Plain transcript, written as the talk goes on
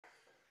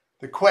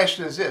The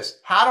question is this: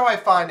 how do I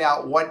find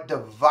out what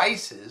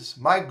devices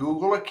my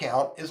Google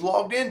account is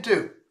logged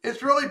into?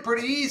 It's really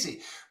pretty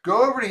easy.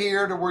 Go over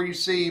here to where you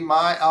see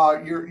my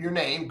your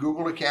name,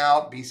 Google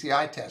account,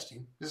 BCI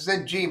testing. This is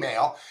in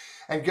Gmail,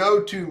 and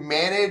go to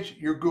manage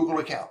your Google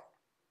account.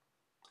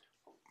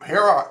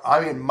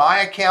 I'm in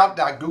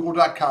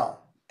myaccount.google.com,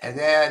 and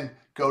then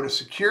go to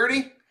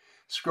security.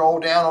 Scroll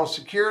down on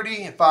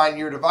security and find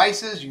your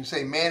devices. You can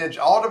say manage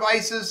all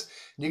devices.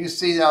 And you can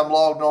see that I'm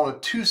logged on to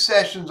 2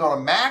 sessions on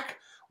a Mac.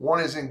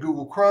 One is in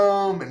Google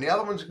Chrome and the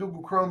other one's in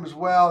Google Chrome as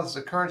well. This is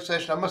a current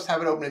session. I must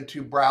have it open in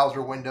 2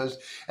 browser windows.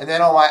 And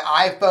then on my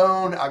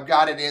iPhone, I've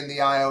got it in the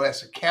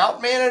iOS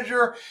account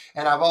manager,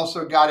 and I've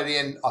also got it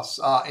in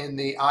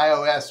the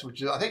iOS,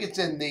 which is, I think it's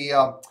in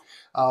the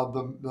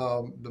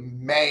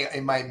mail,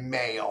 in my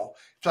mail.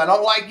 If I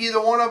don't like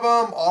either one of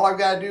them, all I've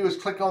got to do is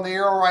click on the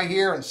arrow right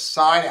here and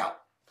sign out.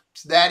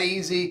 It's that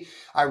easy.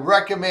 I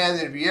recommend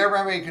that if you ever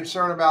have any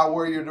concern about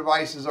where your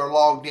devices are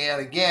logged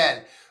in,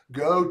 again,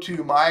 go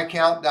to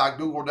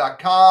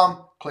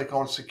myaccount.google.com, click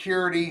on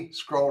security,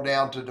 scroll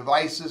down to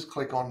devices,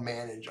 click on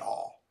manage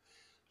all.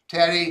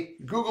 Teddy,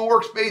 Google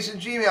Workspace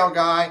and Gmail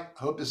guy. I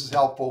hope this is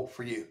helpful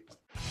for you.